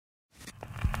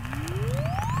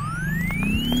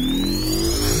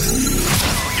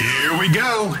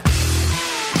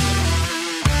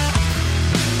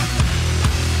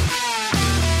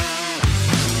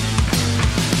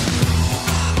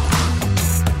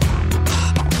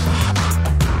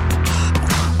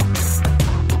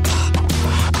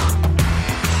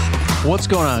What's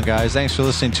going on, guys? Thanks for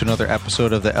listening to another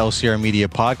episode of the LCR Media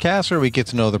Podcast, where we get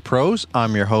to know the pros.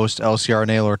 I'm your host, LCR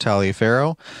Naylor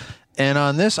Taliaferro. And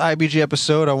on this IBG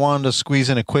episode, I wanted to squeeze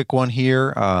in a quick one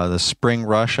here. The spring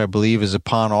rush, I believe, is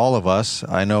upon all of us.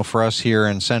 I know for us here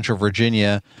in Central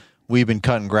Virginia, we've been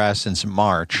cutting grass since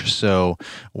March. So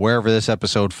wherever this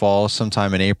episode falls,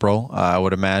 sometime in April, I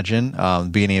would imagine,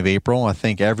 beginning of April, I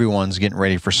think everyone's getting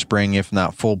ready for spring, if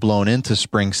not full blown into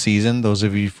spring season. Those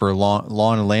of you for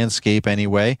lawn and landscape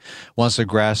anyway, once the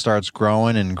grass starts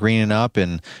growing and greening up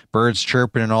and birds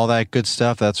chirping and all that good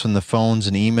stuff, that's when the phones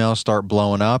and emails start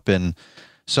blowing up and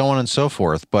so on and so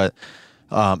forth. But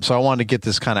so I wanted to get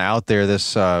this kind of out there,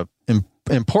 this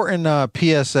important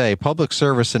PSA, public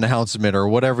service announcement, or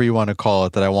whatever you want to call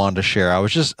it, that I wanted to share. I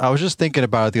was just thinking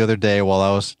about it the other day while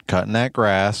I was cutting that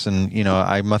grass, and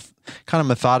I kind of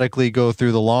methodically go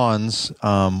through the lawns,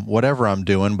 whatever I'm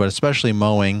doing, but especially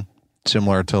mowing,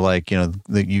 similar to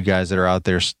you guys that are out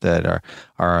there that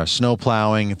are snow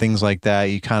plowing, things like that.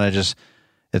 You kind of just,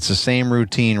 it's the same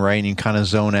routine, right? And you kind of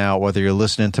zone out, whether you're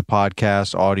listening to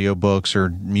podcasts, audiobooks, or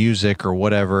music or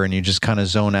whatever, and you just kind of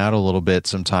zone out a little bit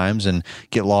sometimes and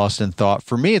get lost in thought.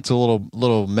 For me, it's a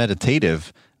little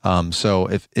meditative. So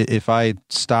if I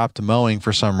stopped mowing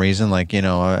for some reason, like,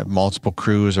 multiple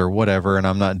crews or whatever, and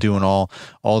I'm not doing all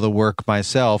the work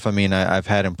myself. I mean, I've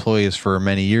had employees for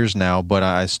many years now, but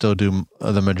I still do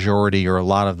the majority or a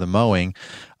lot of the mowing.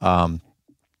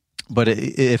 But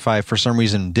if I, for some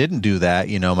reason, didn't do that,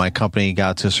 my company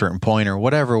got to a certain point or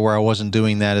whatever where I wasn't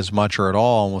doing that as much or at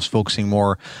all and was focusing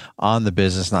more on the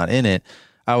business, not in it,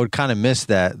 I would kind of miss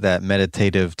that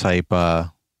meditative type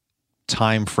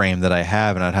time frame that I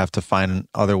have, and I'd have to find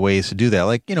other ways to do that.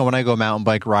 Like, when I go mountain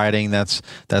bike riding, that's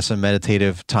a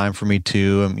meditative time for me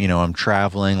too. I'm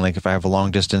traveling, like if I have a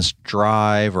long distance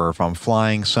drive or if I'm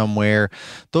flying somewhere,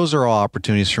 those are all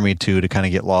opportunities for me too to kind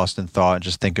of get lost in thought and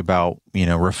just think about,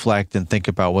 reflect and think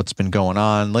about what's been going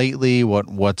on lately,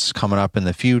 what's coming up in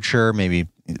the future, maybe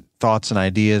thoughts and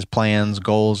ideas, plans,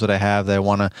 goals that I have that I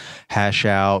want to hash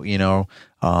out,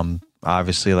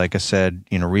 obviously, like I said,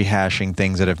 rehashing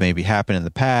things that have maybe happened in the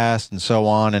past and so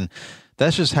on. And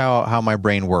that's just how my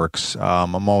brain works.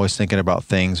 I'm always thinking about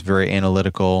things, very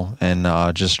analytical,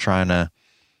 and just trying to,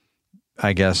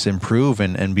 I guess, improve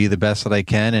and be the best that I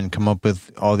can and come up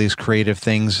with all these creative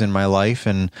things in my life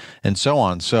and so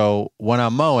on. So when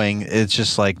I'm mowing, it's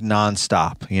just like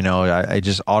nonstop, it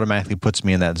just automatically puts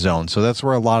me in that zone. So that's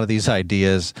where a lot of these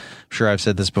ideas, I'm sure I've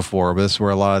said this before, but this is where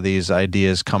a lot of these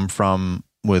ideas come from,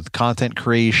 with content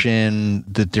creation,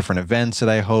 the different events that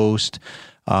I host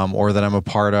or that I'm a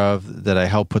part of, that I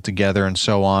help put together and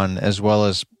so on, as well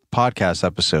as podcast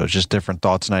episodes, just different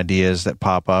thoughts and ideas that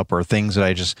pop up or things that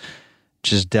I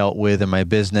just dealt with in my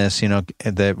business,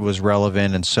 that was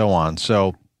relevant and so on.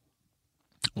 So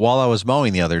while I was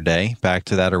mowing the other day, back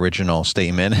to that original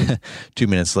statement 2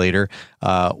 minutes later,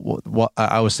 I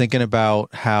was thinking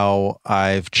about how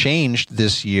I've changed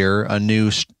this year a new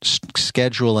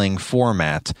scheduling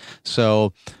format.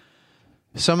 So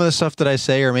some of the stuff that I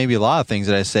say, or maybe a lot of things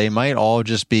that I say, might all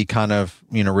just be kind of,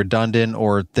 redundant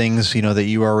or things, that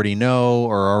you already know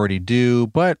or already do.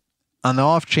 But on the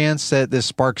off chance that this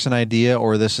sparks an idea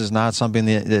or this is not something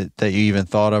that you even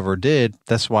thought of or did,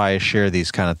 that's why I share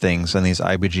these kind of things on these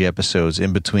IBG episodes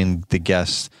in between the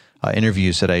guest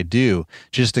interviews that I do,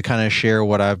 just to kind of share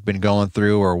what I've been going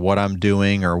through or what I'm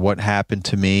doing or what happened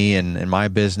to me and in my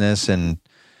business and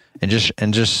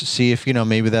just see if,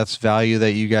 maybe that's value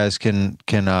that you guys can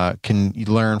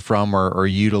learn from or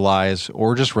utilize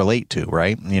or just relate to,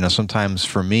 right? Sometimes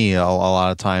for me, a lot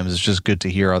of times it's just good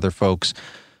to hear other folks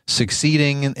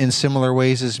succeeding in similar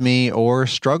ways as me or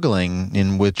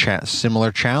struggling with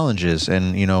similar challenges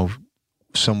and,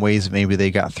 some ways that maybe they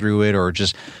got through it or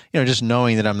just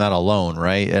knowing that I'm not alone.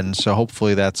 Right. And so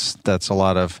hopefully that's a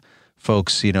lot of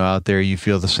folks, out there, you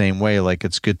feel the same way. Like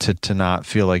it's good to not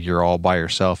feel like you're all by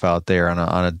yourself out there on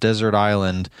a deserted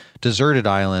island,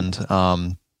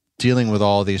 dealing with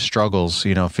all these struggles,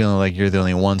 feeling like you're the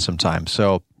only one sometimes.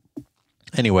 So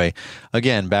anyway,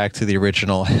 again, back to the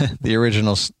original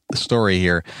story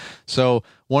here. So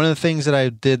one of the things that I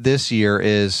did this year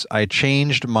is I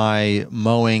changed my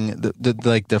mowing,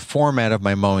 the format of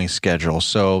my mowing schedule.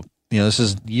 So, this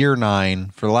is year 9.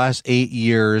 For the last 8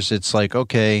 years, it's like,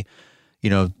 okay,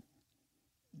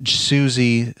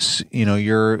 Susie,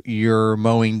 your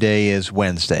mowing day is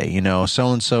Wednesday,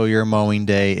 so-and-so, your mowing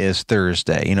day is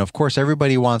Thursday. Of course,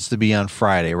 everybody wants to be on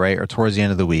Friday, right? Or towards the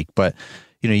end of the week. But,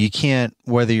 you can't,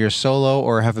 whether you're solo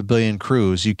or have a billion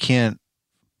crews, you can't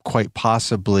quite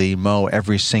possibly mow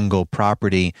every single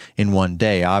property in one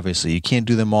day. Obviously, you can't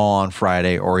do them all on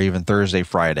Friday or even Thursday,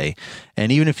 Friday.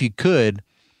 And even if you could,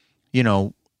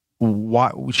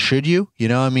 why should you?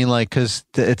 I mean, like, because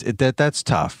that's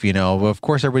tough. Of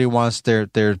course, everybody wants their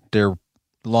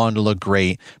lawn to look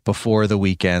great before the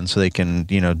weekend so they can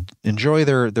enjoy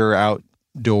their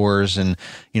outdoors and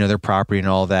their property and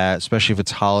all that, especially if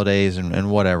it's holidays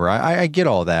and whatever. I get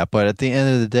all that, but at the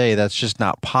end of the day, that's just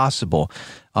not possible.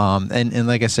 And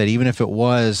like I said, even if it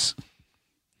was,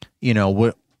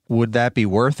 would that be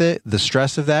worth it? The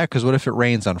stress of that? Because what if it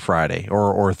rains on Friday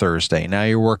or Thursday? Now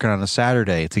you're working on a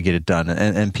Saturday to get it done,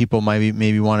 and people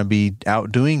maybe want to be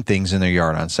out doing things in their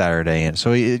yard on Saturday, and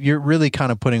so you're really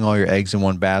kind of putting all your eggs in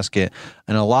one basket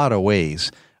in a lot of ways.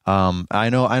 I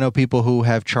know people who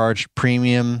have charged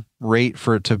premium rate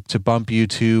to bump you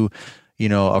to,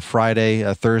 a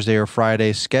Thursday or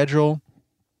Friday schedule.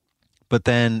 But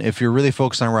then if you're really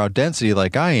focused on route density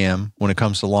like I am, when it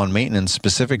comes to lawn maintenance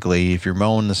specifically, if you're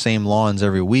mowing the same lawns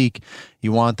every week,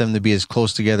 you want them to be as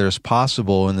close together as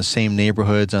possible in the same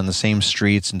neighborhoods, on the same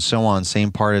streets and so on, same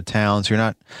part of town. So you're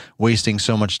not wasting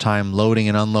so much time loading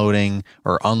and unloading,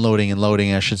 or unloading and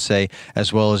loading, I should say,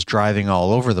 as well as driving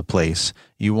all over the place.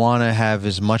 You want to have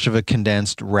as much of a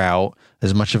condensed route,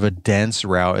 as much of a dense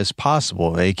route as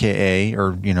possible, AKA,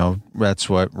 or, that's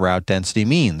what route density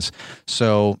means.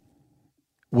 So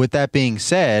with that being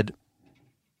said,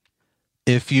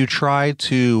 if you try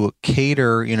to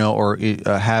cater, or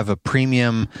have a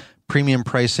premium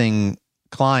pricing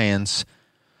clients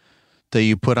that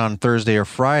you put on Thursday or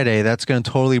Friday, that's going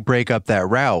to totally break up that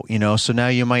route, So now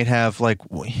you might have, like,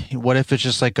 what if it's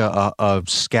just like a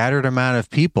scattered amount of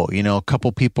people, a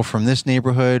couple people from this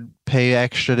neighborhood pay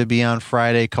extra to be on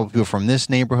Friday, a couple people from this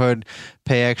neighborhood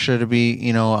pay extra to be,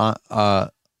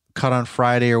 cut on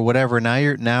Friday or whatever.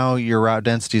 Now your route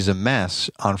density is a mess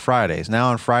on Fridays.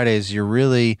 Now on Fridays, you're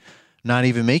really not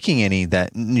even making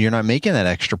you're not making that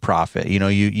extra profit.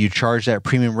 You charge that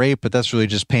premium rate, but that's really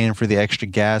just paying for the extra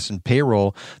gas and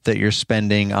payroll that you're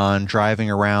spending on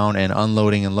driving around and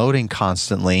unloading and loading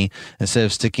constantly instead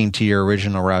of sticking to your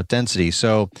original route density.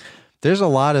 So there's a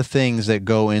lot of things that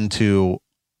go into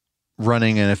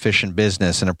running an efficient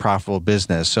business and a profitable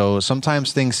business. So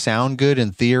sometimes things sound good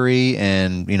in theory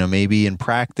and, maybe in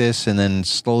practice, and then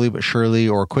slowly but surely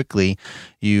or quickly,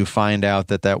 you find out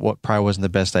that probably wasn't the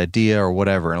best idea or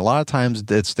whatever. And a lot of times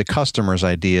it's the customer's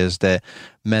ideas that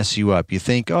mess you up. You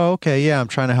think, oh, okay, yeah, I'm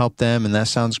trying to help them and that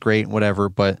sounds great and whatever.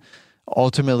 But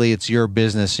ultimately it's your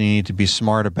business and you need to be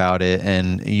smart about it.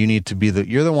 And you need to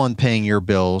you're the one paying your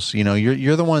bills.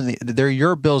 You're the one,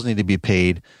 your bills need to be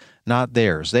paid, not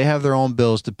theirs. They have their own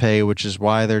bills to pay, which is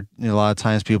why a lot of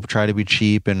times people try to be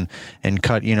cheap and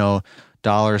cut,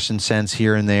 dollars and cents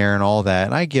here and there and all that.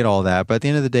 And I get all that, but at the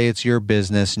end of the day, it's your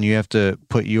business and you have to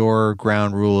put your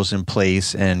ground rules in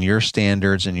place and your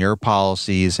standards and your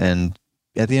policies. And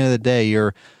at the end of the day,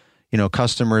 your,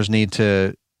 customers need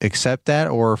to accept that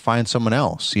or find someone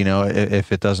else,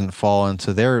 if it doesn't fall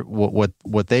into their,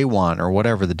 what they want or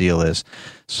whatever the deal is.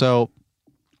 So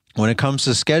when it comes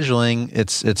to scheduling,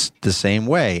 it's the same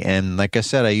way. And like I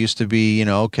said, I used to be,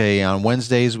 okay, on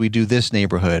Wednesdays we do this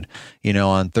neighborhood,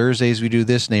 on Thursdays we do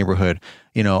this neighborhood,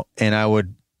 and I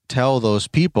would tell those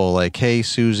people like, hey,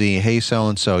 Susie, hey,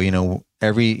 so-and-so,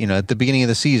 every, at the beginning of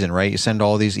the season, right? You send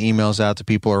all these emails out to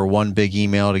people, or one big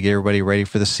email to get everybody ready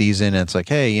for the season. And it's like,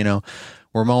 hey,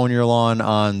 we're mowing your lawn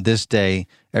on this day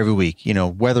every week,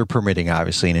 weather permitting,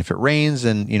 obviously. And if it rains,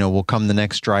 then, we'll come the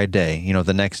next dry day,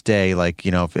 the next day, like,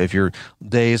 if your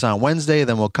day is on Wednesday,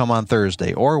 then we'll come on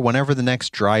Thursday, or whenever the next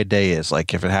dry day is.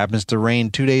 Like if it happens to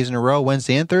rain 2 days in a row,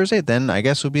 Wednesday and Thursday, then I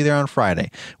guess we'll be there on Friday,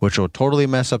 which will totally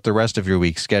mess up the rest of your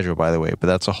week's schedule, by the way. But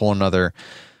that's a whole nother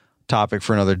topic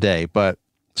for another day. But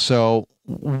so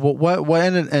what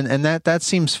ended, and that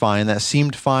seems fine. That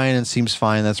seemed fine and seems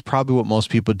fine. That's probably what most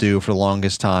people do for the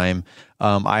longest time.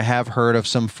 I have heard of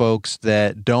some folks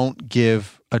that don't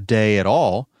give a day at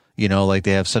all. Like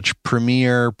they have such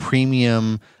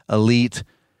premium, elite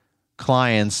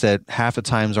clients that half the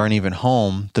times aren't even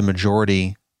home. The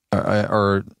majority,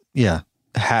 the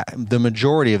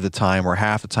majority of the time, or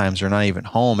half the times, they're not even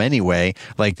home anyway.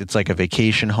 Like it's like a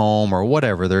vacation home or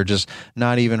whatever. They're just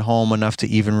not even home enough to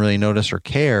even really notice or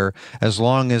care, as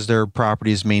long as their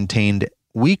property is maintained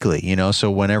weekly, so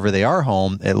whenever they are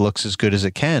home, it looks as good as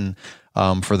it can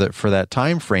for that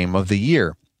time frame of the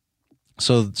year.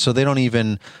 So they don't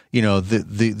even,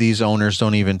 these owners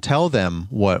don't even tell them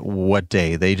what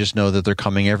day. They just know that they're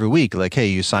coming every week. Like, hey,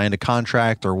 you signed a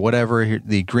contract or whatever,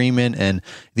 the agreement, and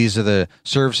these are the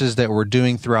services that we're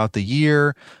doing throughout the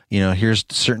year. Here's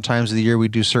certain times of the year we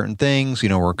do certain things.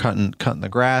 We're cutting the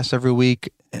grass every week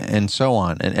and so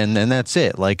on. And that's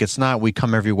it. Like, it's not we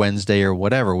come every Wednesday or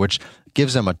whatever, which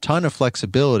gives them a ton of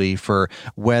flexibility for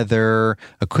weather,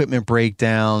 equipment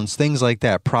breakdowns, things like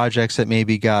that, projects that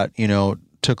maybe got,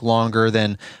 took longer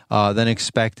than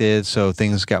expected. So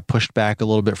things got pushed back a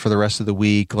little bit for the rest of the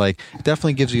week. Like, it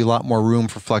definitely gives you a lot more room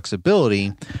for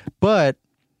flexibility, but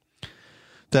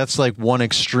that's like one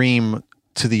extreme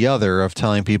to the other of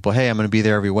telling people, hey, I'm going to be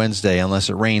there every Wednesday unless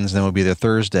it rains, then we'll be there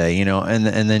Thursday, and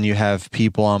then you have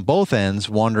people on both ends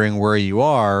wondering where you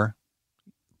are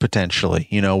potentially,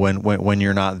 when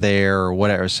you're not there or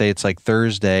whatever. Say it's like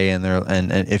Thursday and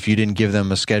if you didn't give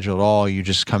them a schedule at all, you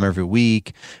just come every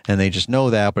week and they just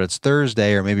know that, but it's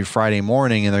Thursday or maybe Friday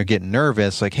morning and they're getting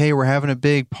nervous, like, hey, we're having a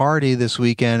big party this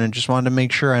weekend and just wanted to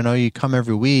make sure. I know you come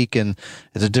every week and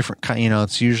it's a different kind,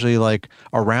 it's usually like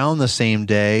around the same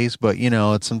days, but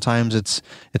sometimes it's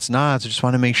not. So just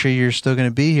want to make sure you're still going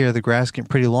to be here. The grass getting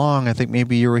pretty long. I think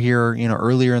maybe you were here,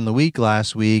 earlier in the week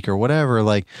last week or whatever.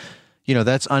 Like,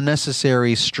 that's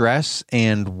unnecessary stress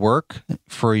and work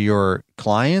for your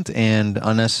client and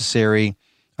unnecessary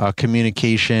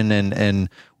communication and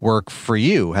work for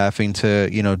you, having to,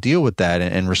 deal with that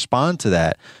and respond to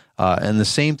that. And the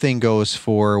same thing goes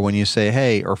for when you say,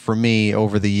 hey, or for me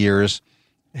over the years,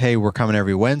 hey, we're coming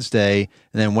every Wednesday.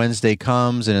 And then Wednesday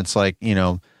comes and it's like,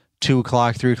 2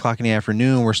 o'clock, 3 o'clock in the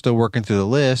afternoon, we're still working through the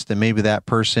list. And maybe that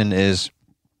person is,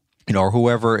 or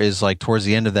whoever is like towards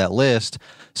the end of that list,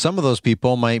 some of those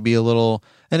people might be a little,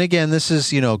 and again, this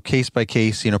is, case by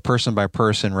case, person by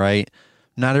person, right?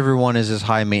 Not everyone is as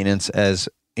high maintenance as,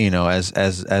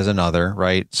 as another,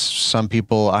 right? Some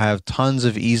people, I have tons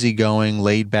of easygoing,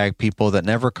 laid back people that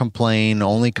never complain,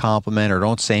 only compliment or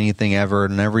don't say anything ever,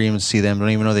 never even see them, don't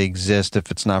even know they exist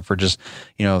if it's not for just,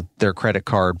 their credit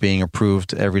card being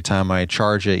approved every time I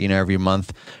charge it, every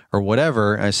month or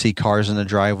whatever. I see cars in the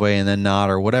driveway and then not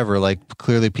or whatever. Like,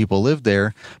 clearly people live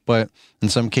there, but in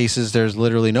some cases there's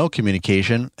literally no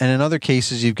communication. And in other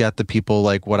cases, you've got the people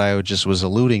like what I just was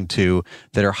alluding to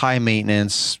that are high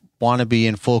maintenance, want to be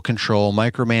in full control,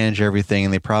 micromanage everything,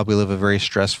 and they probably live a very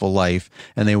stressful life,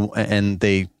 and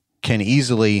they can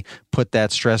easily put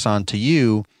that stress onto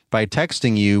you by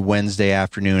texting you Wednesday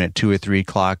afternoon at 2 or 3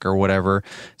 o'clock or whatever,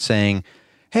 saying,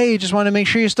 hey, just want to make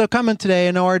sure you're still coming today.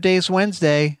 I know our day's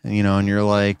Wednesday, and you're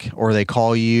like, or they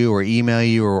call you or email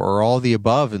you or all the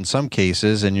above in some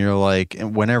cases, and you're like,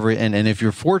 whenever, and if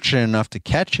you're fortunate enough to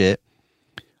catch it,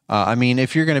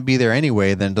 if you're going to be there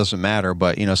anyway, then it doesn't matter.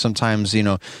 But, sometimes,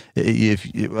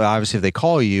 if they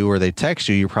call you or they text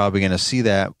you, you're probably going to see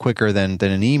that quicker than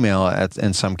an email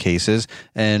in some cases.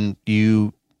 And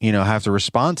you have to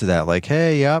respond to that. Like,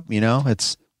 hey, yep,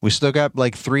 we still got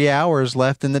like 3 hours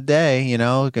left in the day,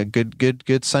 a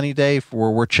good sunny day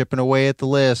where we're chipping away at the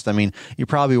list. You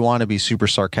probably want to be super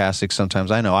sarcastic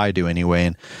sometimes. I know I do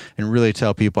anyway, and really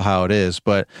tell people how it is.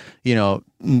 But,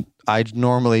 I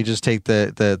normally just take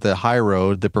the high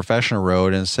road, the professional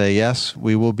road, and say, yes,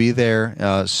 we will be there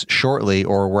shortly,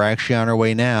 or we're actually on our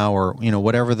way now, or,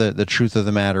 whatever the truth of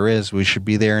the matter is. We should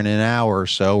be there in an hour or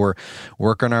so. We're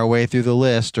working our way through the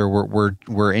list, or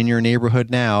we're in your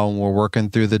neighborhood now, and we're working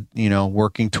through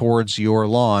working towards your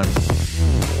lawn.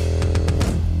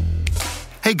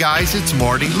 Hey guys, it's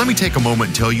Marty. Let me take a moment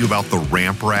and tell you about the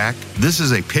Ramp Rack. This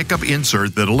is a pickup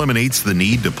insert that eliminates the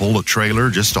need to pull a trailer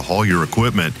just to haul your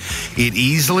equipment. It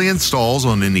easily installs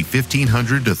on any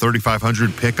 1500 to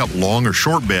 3500 pickup long or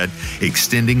short bed,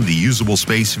 extending the usable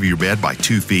space of your bed by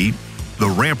 2 feet. The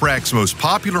Ramp Rack's most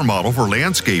popular model for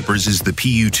landscapers is the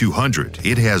PU200.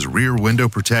 It has rear window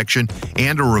protection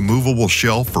and a removable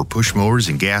shelf for push mowers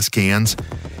and gas cans.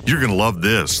 You're going to love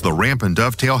this. The Ramp and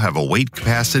Dovetail have a weight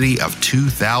capacity of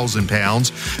 2,000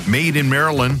 pounds. Made in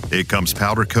Maryland, it comes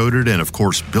powder coated and, of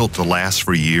course, built to last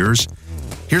for years.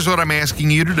 Here's what I'm asking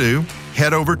you to do.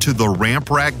 Head over to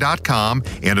theramprack.com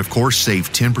and, of course,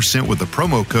 save 10% with the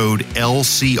promo code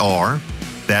LCR.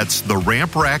 That's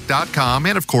theramprack.com,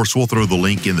 and, of course, we'll throw the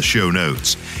link in the show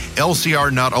notes.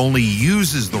 LCR not only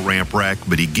uses the Ramp Rack,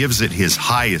 but he gives it his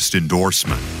highest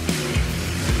endorsement.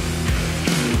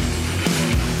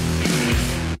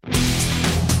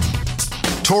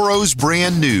 Toro's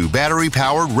brand new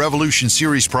battery-powered Revolution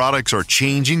Series products are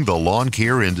changing the lawn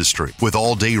care industry. With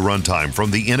all-day runtime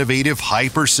from the innovative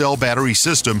HyperCell battery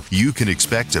system, you can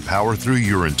expect to power through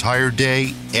your entire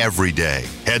day, every day.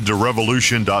 Head to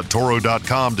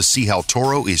revolution.toro.com to see how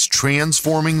Toro is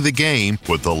transforming the game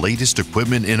with the latest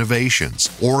equipment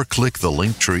innovations, or click the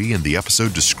link tree in the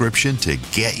episode description to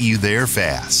get you there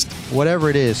fast. Whatever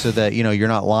it is, so that, you're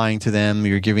not lying to them,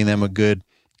 you're giving them a good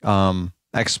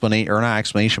explanation, or not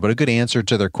explanation, but a good answer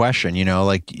to their question.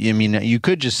 You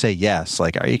could just say yes,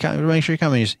 like, are you coming? Make sure you're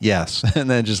coming. Yes, and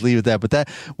then just leave it at that. But that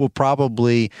will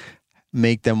probably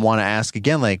make them want to ask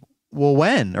again, like, well,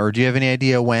 when? Or do you have any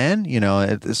idea when?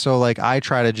 So like, I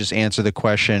try to just answer the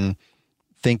question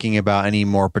thinking about any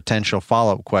more potential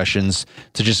follow-up questions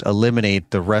to just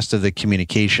eliminate the rest of the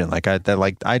communication. I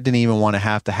didn't even want to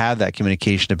have that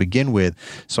communication to begin with.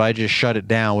 So I just shut it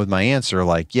down with my answer,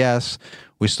 like, yes,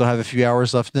 we still have a few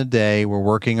hours left in the day. We're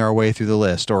working our way through the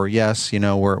list. Or yes,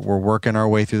 we're working our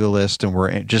way through the list, and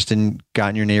we're just got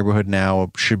in your neighborhood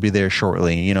now, should be there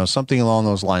shortly. Something along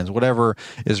those lines, whatever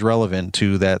is relevant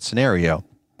to that scenario.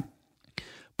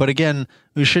 But again,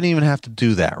 we shouldn't even have to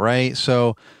do that, right?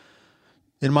 So,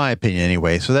 in my opinion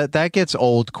anyway, so that gets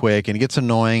old quick and it gets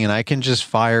annoying, and I can just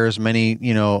fire as many,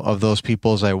 of those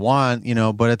people as I want,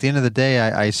 but at the end of the day,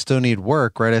 I still need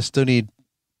work, right? I still need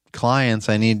clients.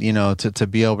 I need, to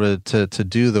be able to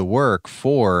do the work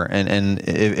for, and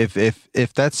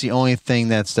if that's the only thing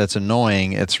that's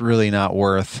annoying, it's really not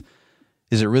worth.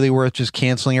 Is it really worth just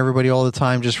canceling everybody all the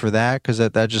time just for that? Because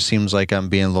that just seems like I'm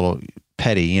being a little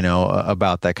petty,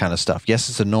 about that kind of stuff. Yes,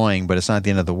 it's annoying, but it's not the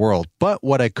end of the world. But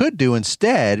what I could do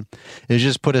instead is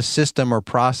just put a system or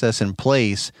process in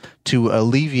place to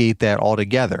alleviate that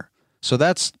altogether. So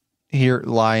that's here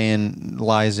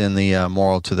lies in the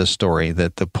moral to the story,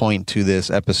 that the point to this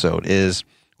episode is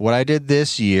what I did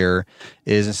this year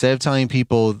is, instead of telling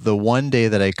people the one day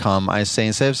that I come, I say,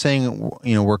 instead of saying,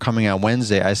 we're coming on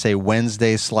Wednesday, I say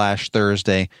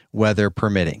Wednesday/Thursday, weather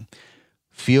permitting.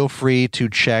 Feel free to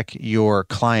check your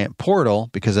client portal,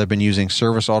 because I've been using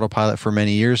Service Autopilot for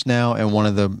many years now, and one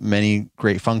of the many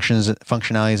great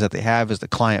functionalities that they have is the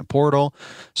client portal.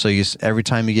 So every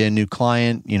time you get a new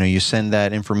client, you send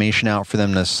that information out for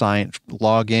them to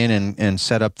log in and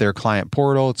set up their client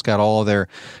portal. It's got all their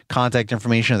contact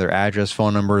information, their address,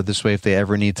 phone number. This way, if they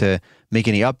ever need to make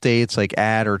any updates, like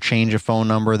add or change a phone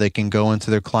number, they can go into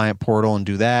their client portal and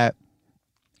do that.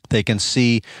 They can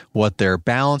see what their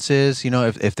balance is,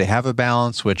 if they have a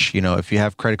balance, which, if you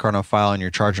have credit card on file and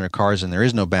you're charging their cards and there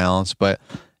is no balance. But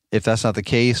if that's not the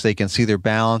case, they can see their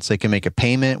balance. They can make a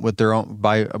payment with their own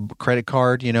by a credit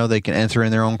card. They can enter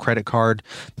in their own credit card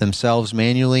themselves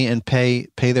manually and pay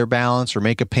their balance, or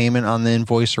make a payment on the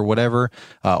invoice or whatever,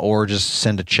 or just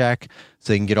send a check.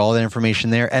 So they can get all that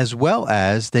information there, as well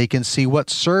as they can see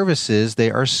what services they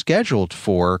are scheduled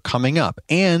for coming up,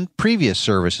 and previous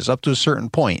services up to a certain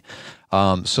point.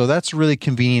 So that's really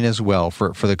convenient as well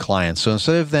for the clients. So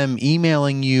instead of them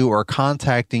emailing you or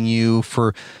contacting you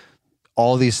for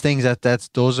all these things,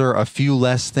 those are a few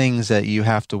less things that you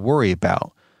have to worry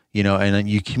about, and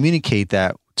you communicate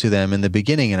that to them in the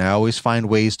beginning. And I always find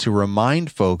ways to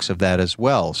remind folks of that as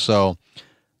well. So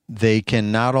they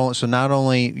can not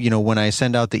only, when I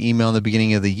send out the email in the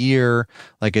beginning of the year,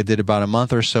 like I did about a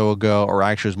month or so ago, or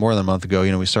actually it was more than a month ago,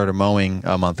 we started mowing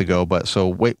a month ago, but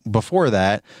so before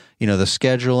that, the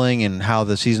scheduling and how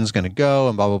the season's going to go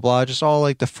and blah, blah, blah, just all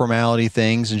like the formality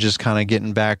things, and just kind of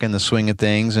getting back in the swing of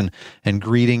things, and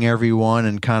greeting everyone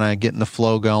and kind of getting the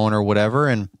flow going or whatever.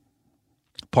 And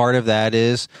part of that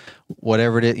is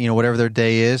whatever their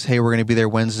day is. Hey, we're going to be there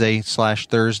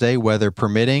Wednesday/Thursday, weather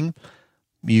permitting.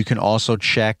 You can also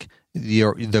check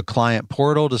the client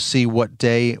portal to see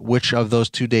which of those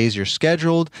 2 days you're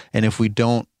scheduled. And if we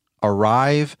don't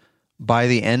arrive by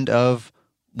the end of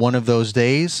one of those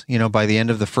days, by the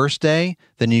end of the first day,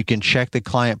 then you can check the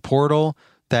client portal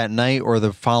that night or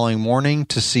the following morning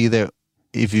to see that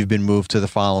if you've been moved to the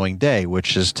following day,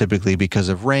 which is typically because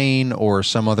of rain or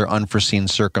some other unforeseen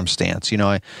circumstance.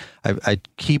 I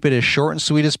keep it as short and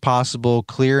sweet as possible,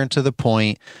 clear and to the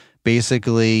point.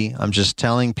 Basically, I'm just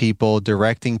directing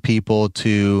people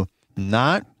to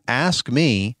not ask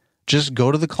me, just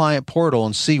go to the client portal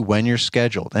and see when you're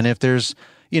scheduled. And if there's,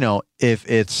 if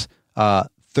it's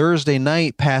Thursday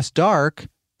night past dark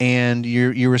and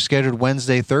you were scheduled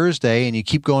Wednesday, Thursday, and you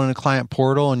keep going to the client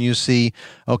portal and you see,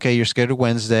 okay, you're scheduled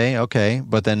Wednesday, okay,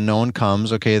 but then no one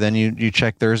comes, okay, then you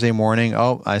check Thursday morning,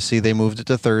 oh, I see they moved it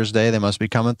to Thursday, they must be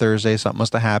coming Thursday, something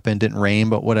must have happened, didn't rain,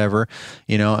 but whatever,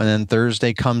 and then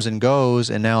Thursday comes and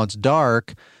goes, and now it's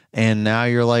dark, and now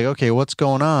you're like, okay, what's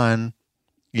going on?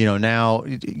 now,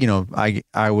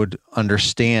 I would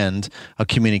understand a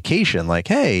communication like,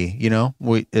 hey,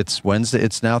 it's Wednesday,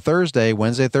 it's now Thursday,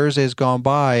 Thursday has gone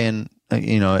by, and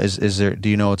is there, do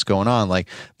you know what's going on? Like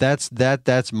that's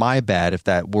my bad if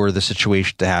that were the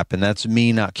situation to happen. That's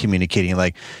me not communicating.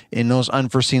 Like in those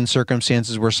unforeseen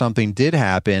circumstances where something did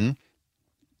happen,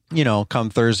 come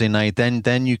Thursday night,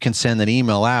 then you can send an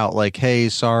email out like, hey,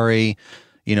 sorry,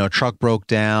 truck broke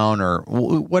down, or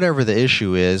whatever the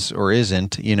issue is or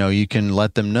isn't. You can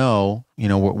let them know,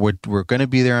 we're going to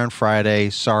be there on Friday.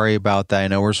 Sorry about that. I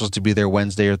know we're supposed to be there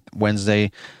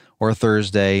Wednesday or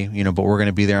Thursday, but we're going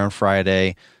to be there on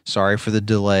Friday. Sorry for the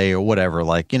delay, or whatever.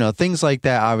 Like, things like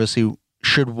that obviously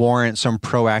should warrant some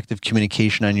proactive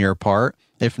communication on your part.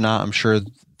 If not, I'm sure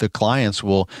the clients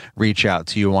will reach out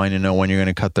to you wanting to know when you're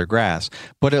going to cut their grass.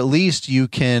 But at least you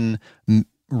can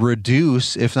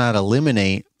reduce, if not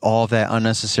eliminate, all that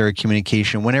unnecessary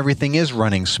communication when everything is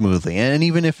running smoothly. And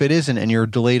even if it isn't and you're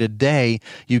delayed a day,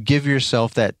 you give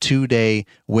yourself that 2-day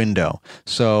window.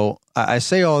 So I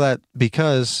say all that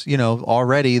because,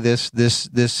 already this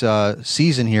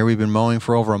season here, we've been mowing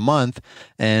for over a month,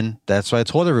 and that's why I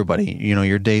told everybody,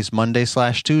 your day's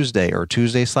Monday/Tuesday, or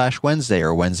Tuesday/Wednesday,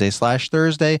 or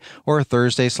Wednesday/Thursday, or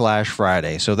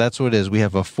Thursday/Friday. So that's what it is. We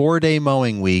have a 4-day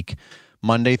mowing week,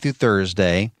 Monday through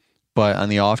Thursday. But on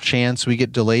the off chance we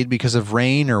get delayed because of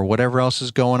rain or whatever else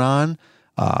is going on,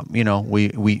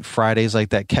 we Friday's like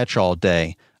that catch-all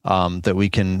day that we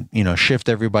can, shift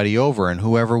everybody over, and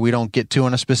whoever we don't get to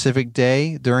on a specific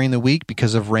day during the week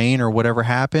because of rain or whatever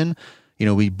happened,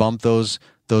 we bump those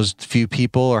few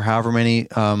people or however many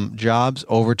jobs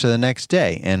over to the next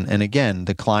day. And again,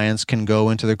 the clients can go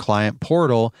into the client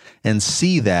portal and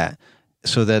see that,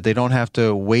 so that they don't have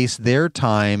to waste their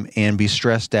time and be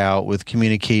stressed out with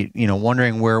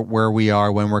wondering where we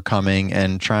are, when we're coming,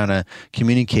 and trying to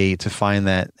communicate to find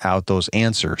those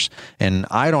answers. And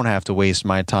I don't have to waste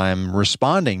my time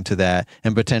responding to that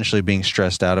and potentially being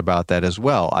stressed out about that as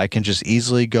well. I can just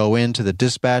easily go into the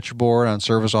dispatch board on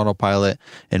Service Autopilot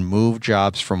and move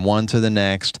jobs from one to the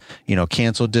next,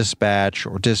 cancel dispatch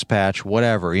or dispatch,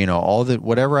 whatever,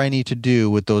 whatever I need to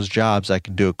do with those jobs, I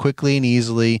can do it quickly and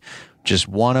easily. Just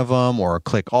one of them, or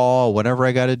click all, whatever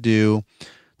I got to do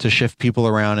to shift people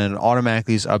around, and it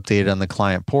automatically is updated on the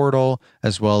client portal,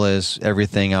 as well as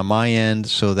everything on my end,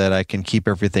 so that I can keep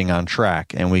everything on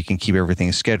track and we can keep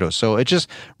everything scheduled. So it just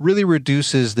really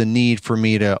reduces the need for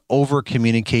me to over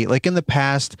communicate. Like in the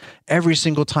past, every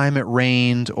single time it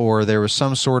rained or there was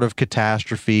some sort of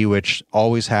catastrophe, which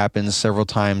always happens several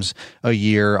times a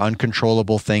year,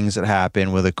 uncontrollable things that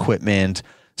happen with equipment,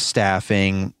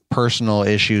 staffing, personal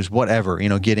issues, whatever,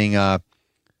 getting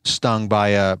stung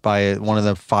by one of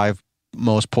the 5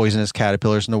 most poisonous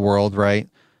caterpillars in the world, right?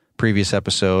 Previous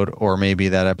episode, or maybe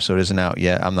that episode isn't out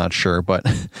yet. I'm not sure, but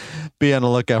be on the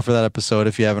lookout for that episode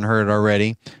if you haven't heard it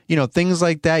already. Things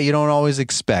like that you don't always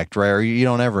expect, right? Or you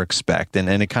don't ever expect, and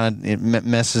it kind of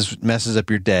messes up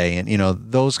your day. And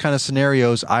those kind of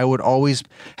scenarios, I would always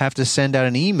have to send out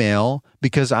an email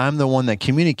because I'm the one that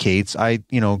communicates.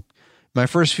 My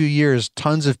first few years,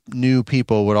 tons of new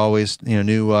people would always,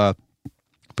 new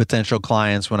potential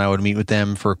clients, when I would meet with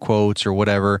them for quotes or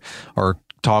whatever, or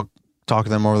talk to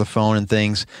them over the phone and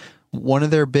things. One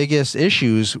of their biggest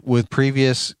issues with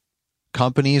previous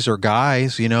companies or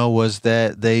guys, was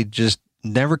that they just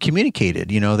never communicated.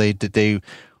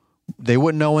 They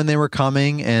wouldn't know when they were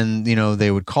coming, and,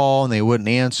 they would call and they wouldn't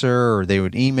answer, or they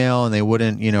would email and they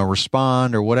wouldn't,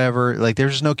 respond or whatever. Like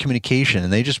there's just no communication,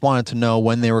 and they just wanted to know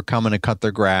when they were coming to cut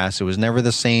their grass. It was never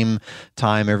the same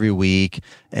time every week.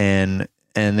 And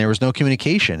there was no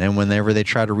communication. And whenever they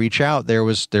tried to reach out, there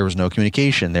was no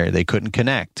communication there. They couldn't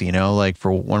connect, like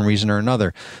for one reason or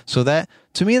another. So that,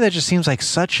 to me, that just seems like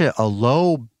such a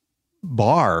low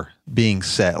bar being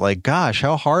set. Like, gosh,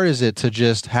 how hard is it to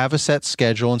just have a set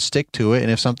schedule and stick to it?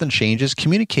 And if something changes,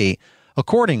 communicate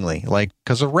accordingly, like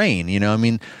because of rain,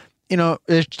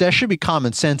 that should be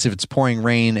common sense. If it's pouring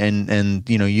rain and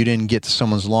you didn't get to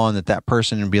someone's lawn, that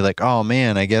person would be like, oh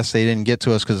man, I guess they didn't get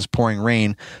to us because it's pouring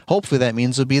rain. Hopefully that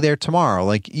means they'll be there tomorrow.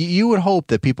 Like you would hope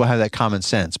that people have that common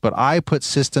sense, but I put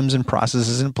systems and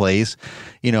processes in place,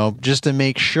 just to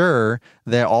make sure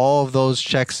that all of those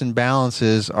checks and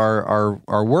balances are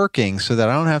working, so that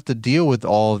I don't have to deal with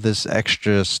all of this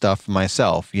extra stuff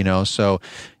myself, so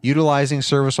utilizing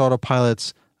Service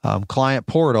Autopilot's client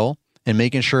portal and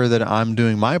making sure that I'm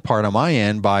doing my part on my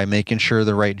end by making sure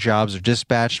the right jobs are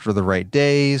dispatched for the right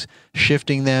days,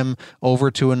 shifting them over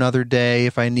to another day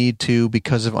if I need to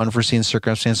because of unforeseen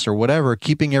circumstances or whatever,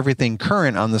 keeping everything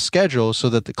current on the schedule so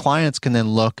that the clients can then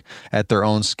look at their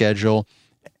own schedule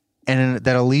and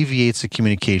that alleviates the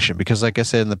communication, because like I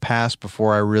said in the past,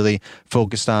 before I really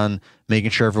focused on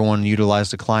making sure everyone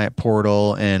utilized the client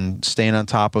portal and staying on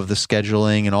top of the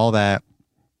scheduling and all that,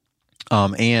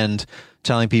 and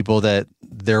telling people that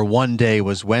their one day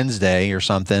was Wednesday or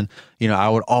something, I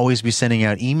would always be sending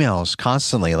out emails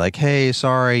constantly like, hey,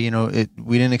 sorry,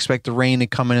 we didn't expect the rain to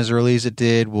come in as early as it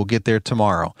did. We'll get there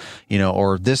tomorrow,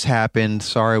 or this happened.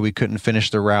 Sorry, we couldn't finish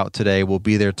the route today. We'll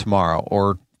be there tomorrow.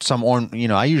 Or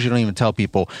I usually don't even tell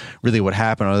people really what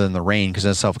happened other than the rain, because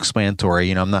that's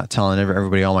self-explanatory. I'm not telling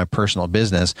everybody all my personal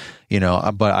business,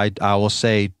 but I will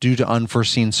say, due to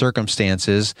unforeseen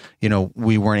circumstances,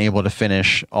 we weren't able to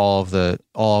finish all of the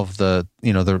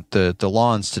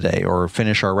lawns today, or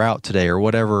finish our route today, or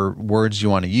whatever words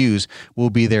you want to use. We'll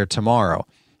be there tomorrow.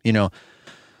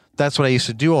 That's what I used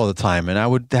to do all the time. And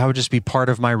that would just be part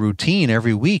of my routine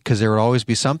every week, because there would always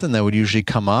be something that would usually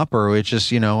come up, or it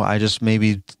just, I just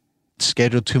maybe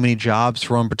scheduled too many jobs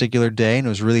for one particular day and it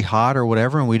was really hot or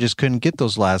whatever, and we just couldn't get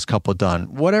those last couple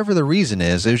done. Whatever the reason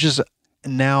is, it was just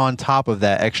now on top of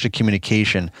that extra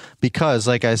communication, because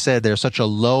like I said, there's such a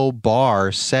low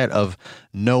bar set of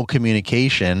no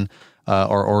communication,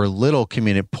 or little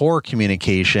poor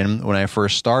communication when I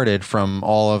first started from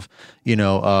all of,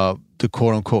 the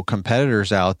quote unquote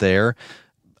competitors out there.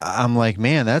 I'm like,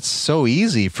 man, that's so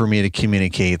easy for me to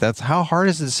communicate. That's how hard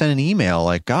is it to send an email?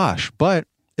 Like, gosh, but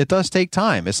it does take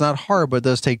time. It's not hard, but it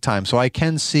does take time. So I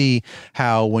can see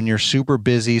how when you're super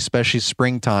busy, especially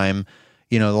springtime,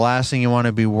 the last thing you want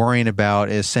to be worrying about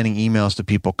is sending emails to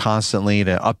people constantly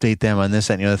to update them on this,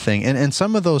 that, and the other thing. And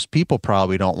some of those people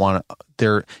probably don't want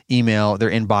their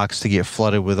inbox to get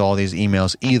flooded with all these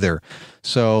emails either.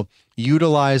 So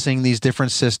utilizing these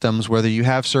different systems, whether you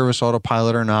have Service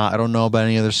Autopilot or not, I don't know about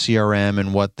any other CRM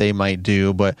and what they might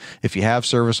do, but if you have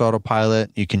Service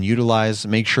Autopilot, you can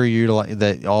make sure you utilize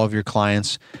that all of your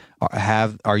clients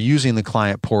are using the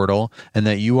client portal, and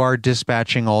that you are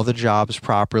dispatching all the jobs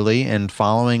properly and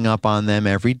following up on them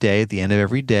every day. At the end of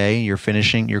every day, you're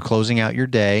closing out your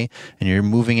day, and you're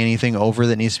moving anything over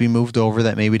that needs to be moved over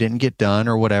that maybe didn't get done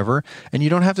or whatever. And you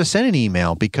don't have to send an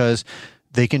email, because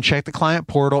they can check the client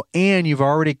portal, and you've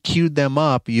already queued them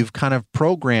up. You've kind of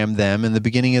programmed them in the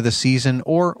beginning of the season,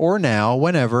 or now,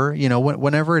 whenever,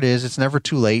 whenever it is. It's never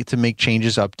too late to make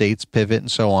changes, updates, pivot,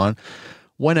 and so on.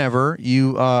 Whenever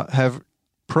you have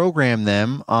programmed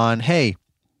them on, hey,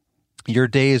 your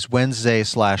day is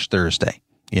Wednesday/Thursday.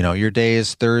 Your day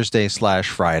is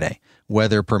Thursday/Friday,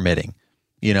 weather permitting.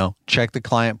 Check the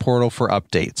client portal for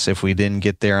updates if we didn't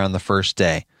get there on the first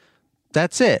day.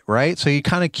 That's it, right? So you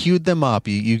kind of queued them up.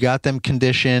 You got them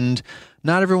conditioned.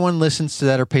 Not everyone listens to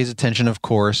that or pays attention, of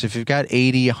course. If you've got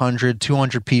 80, 100,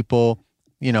 200 people,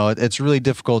 it's really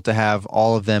difficult to have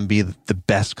all of them be the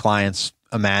best clients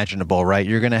imaginable, right?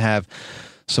 You're going to have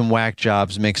some whack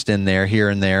jobs mixed in there, here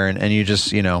and there, and you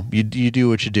just, you do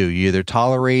what you do. You either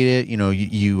tolerate it,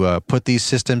 you put these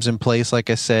systems in place, like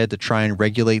I said, to try and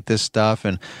regulate this stuff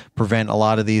and prevent a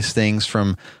lot of these things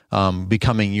from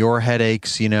becoming your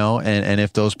headaches, and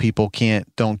if those people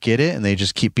don't get it and they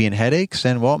just keep being headaches,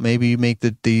 then, well, maybe you make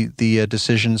the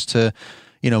decisions to,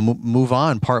 move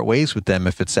on, part ways with them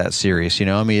if it's that serious.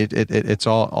 It's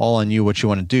all on you what you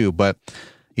want to do. But,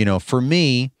 for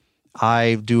me,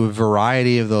 I do a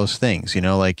variety of those things,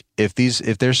 like if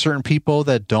there's certain people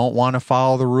that don't want to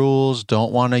follow the rules,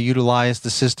 don't want to utilize the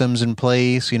systems in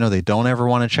place, they don't ever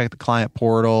want to check the client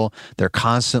portal. They're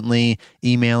constantly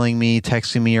emailing me,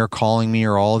 texting me, or calling me,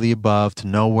 or all of the above to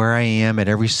know where I am at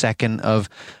every second of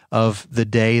the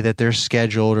day that they're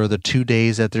scheduled, or the 2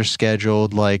 days that they're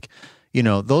scheduled. Like,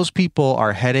 those people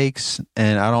are headaches,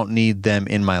 and I don't need them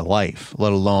in my life,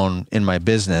 let alone in my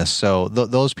business. So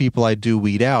those people I do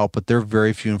weed out, but they're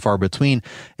very few and far between.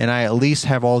 And I at least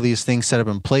have all these things set up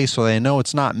in place so that I know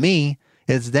it's not me,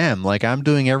 it's them. Like, I'm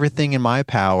doing everything in my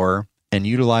power and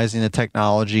utilizing the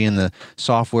technology and the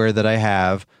software that I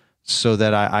have so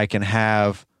that I can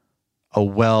have a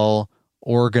well-organized,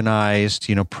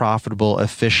 profitable,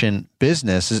 efficient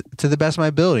business to the best of my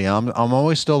ability. I'm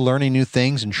always still learning new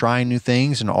things and trying new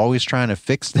things and always trying to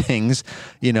fix things,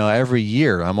 every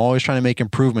year. I'm always trying to make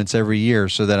improvements every year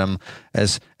so that I'm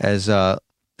as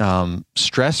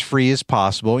stress-free as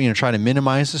possible, try to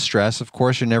minimize the stress. Of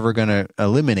course, you're never going to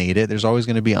eliminate it. There's always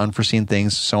going to be unforeseen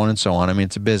things, so on and so on. I mean,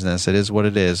 it's a business. It is what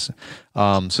it is.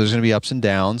 So there's going to be ups and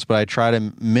downs, but I try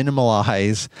to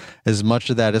minimize as much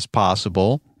of that as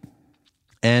possible.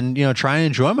 And, try and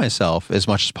enjoy myself as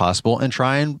much as possible, and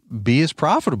try and be as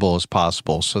profitable as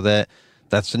possible so that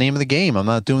that's the name of the game. I'm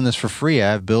not doing this for free.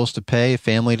 I have bills to pay,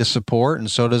 family to support,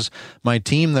 and so does my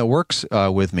team that works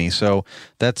with me. So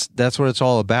that's what it's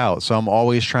all about. So I'm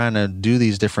always trying to do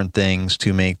these different things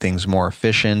to make things more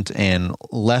efficient and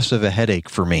less of a headache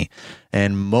for me.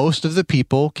 And most of the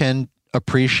people can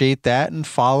appreciate that and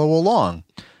follow along.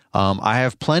 I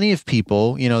have plenty of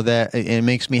people, that it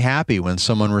makes me happy when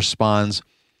someone responds,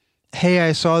 "Hey,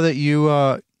 I saw that you,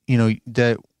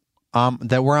 that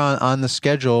we're on the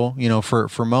schedule,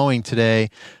 for mowing today,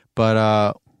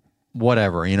 but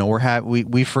whatever,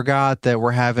 we forgot that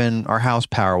we're having our house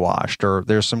power washed, or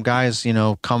there's some guys,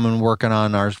 coming working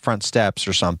on our front steps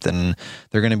or something.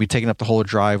 They're going to be taking up the whole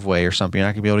driveway or something. You're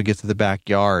not going to be able to get to the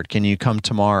backyard. Can you come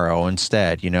tomorrow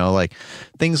instead?" Like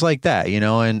things like that,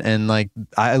 and like,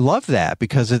 I love that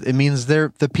because it means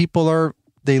the people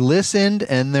they listened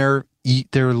and they're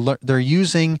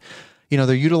using,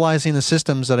 they're utilizing the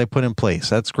systems that I put in place.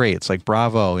 That's great. It's like,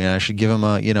 bravo. I should give them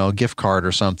a gift card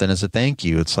or something as a thank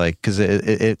you. It's like, because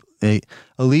it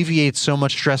alleviates so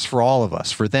much stress for all of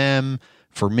us, for them,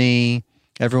 for me,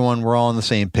 everyone. We're all on the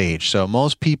same page. So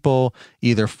most people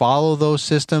either follow those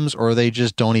systems or they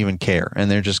just don't even care. And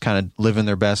they're just kind of living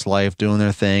their best life, doing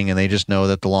their thing. And they just know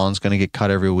that the lawn's going to get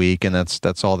cut every week. And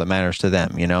that's all that matters to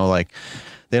them. Like,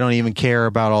 they don't even care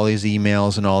about all these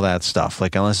emails and all that stuff.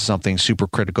 Like, unless it's something super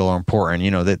critical or important,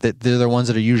 that they're the ones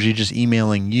that are usually just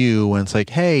emailing you and it's like,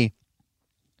 "Hey,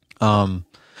 do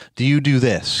you do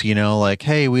this?" Like,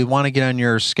 "Hey, we want to get on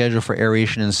your schedule for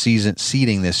aeration and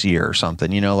seeding this year," or something,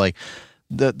 like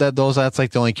that's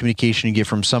like the only communication you get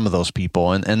from some of those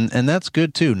people. And that's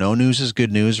good too. No news is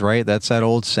good news, right? That's that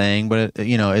old saying, but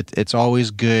it's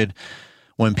always good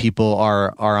when people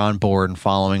are on board and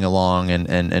following along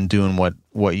and doing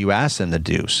what you ask them to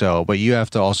do. So, but you have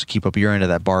to also keep up your end of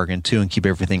that bargain too and keep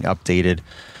everything updated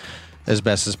as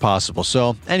best as possible.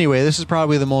 So anyway, this is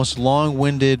probably the most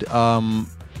long-winded,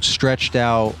 stretched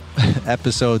out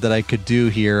episode that I could do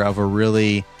here of a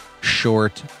really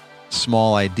short,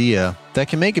 small idea that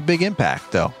can make a big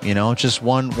impact though. Just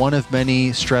one of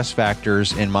many stress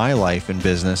factors in my life and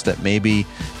business that maybe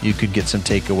you could get some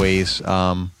takeaways,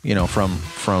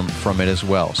 from it as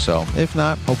well. So if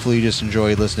not, hopefully you just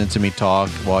enjoyed listening to me talk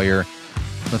while you're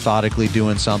methodically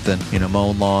doing something,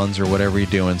 mowing lawns or whatever you're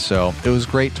doing. So it was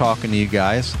great talking to you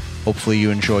guys. Hopefully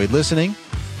you enjoyed listening.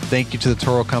 Thank you to the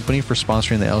Toro Company for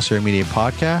sponsoring the LCR Media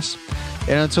podcast.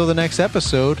 And until the next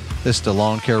episode, this is the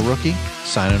Lawn Care Rookie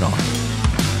signing off.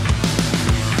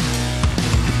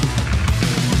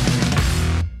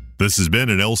 This has been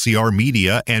an LCR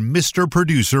Media and Mr.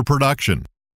 Producer production.